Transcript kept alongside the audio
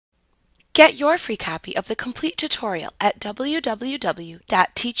Get your free copy of the complete tutorial at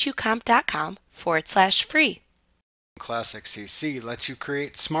www.teachucomp.com/free. Classic CC lets you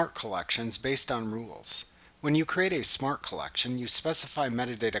create smart collections based on rules. When you create a smart collection, you specify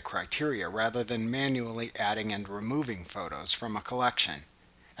metadata criteria rather than manually adding and removing photos from a collection.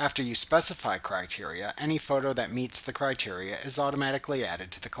 After you specify criteria, any photo that meets the criteria is automatically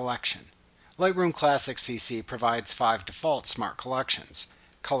added to the collection. Lightroom Classic CC provides 5 default smart collections: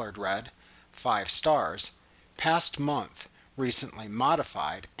 colored red, 5 stars, past month, recently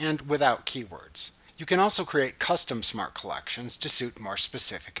modified, and without keywords. You can also create custom smart collections to suit more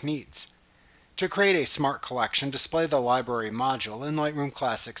specific needs. To create a smart collection, display the Library module in Lightroom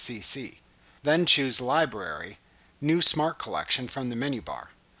Classic CC. Then choose Library, New Smart Collection from the menu bar.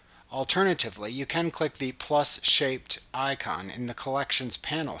 Alternatively, you can click the plus-shaped icon in the Collections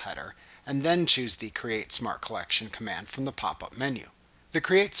panel header and then choose the Create Smart Collection command from the pop-up menu. The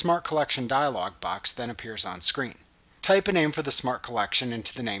Create Smart Collection dialog box then appears on screen. Type a name for the Smart Collection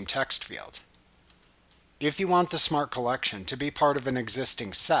into the name text field. If you want the Smart Collection to be part of an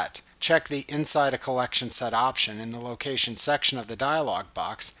existing set, check the Inside a Collection Set option in the Location section of the dialog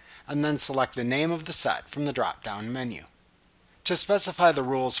box and then select the name of the set from the drop-down menu. To specify the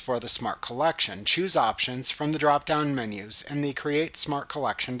rules for the Smart Collection, choose Options from the drop-down menus in the Create Smart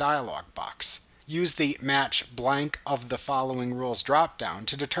Collection dialog box. Use the Match Blank of the Following Rules drop-down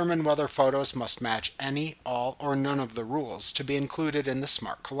to determine whether photos must match any, all, or none of the rules to be included in the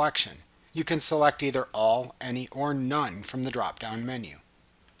Smart Collection. You can select either all, any, or none from the drop-down menu.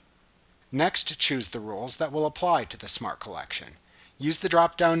 Next, choose the rules that will apply to the Smart Collection. Use the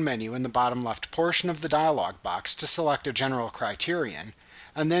drop-down menu in the bottom left portion of the dialog box to select a general criterion,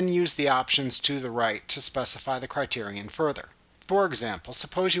 and then use the options to the right to specify the criterion further. For example,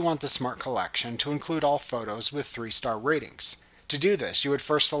 suppose you want the Smart Collection to include all photos with 3-star ratings. To do this, you would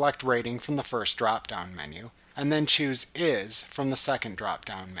first select Rating from the first drop-down menu, and then choose Is from the second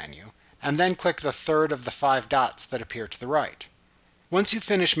drop-down menu, and then click the third of the 5 dots that appear to the right. Once you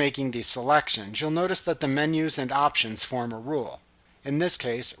finish making these selections, you'll notice that the menus and options form a rule. In this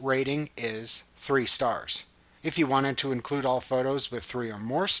case, rating is 3 stars. If you wanted to include all photos with 3 or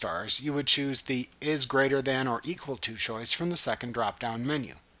more stars, you would choose the is greater than or equal to choice from the second drop-down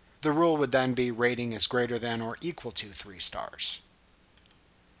menu. The rule would then be rating is greater than or equal to 3 stars.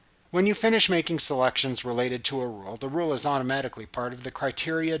 When you finish making selections related to a rule, the rule is automatically part of the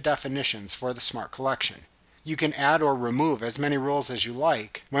criteria definitions for the Smart Collection. You can add or remove as many rules as you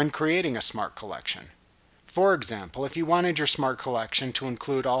like when creating a Smart Collection. For example, if you wanted your Smart Collection to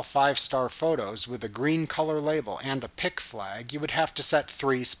include all 5-star photos with a green color label and a pick flag, you would have to set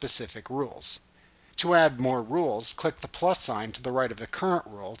 3 specific rules. To add more rules, click the plus sign to the right of the current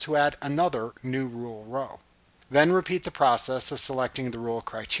rule to add another new rule row. Then repeat the process of selecting the rule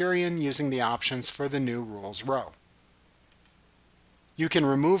criterion using the options for the new rules row. You can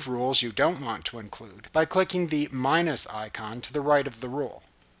remove rules you don't want to include by clicking the minus icon to the right of the rule.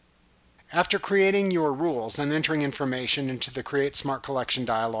 After creating your rules and entering information into the Create Smart Collection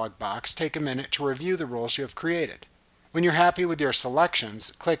dialog box, take a minute to review the rules you have created. When you're happy with your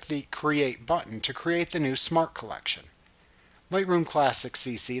selections, click the Create button to create the new Smart Collection. Lightroom Classic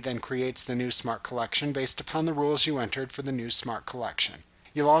CC then creates the new Smart Collection based upon the rules you entered for the new Smart Collection.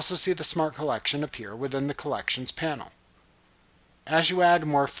 You'll also see the Smart Collection appear within the Collections panel. As you add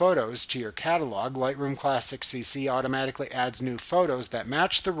more photos to your catalog, Lightroom Classic CC automatically adds new photos that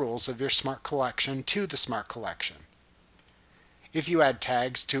match the rules of your Smart Collection to the Smart Collection. If you add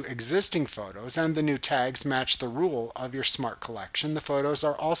tags to existing photos and the new tags match the rule of your Smart Collection, the photos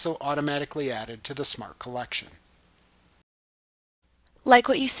are also automatically added to the Smart Collection. Like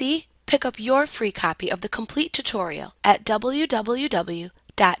what you see? Pick up your free copy of the complete tutorial at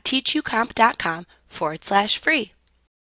www.teachucomp.com/free.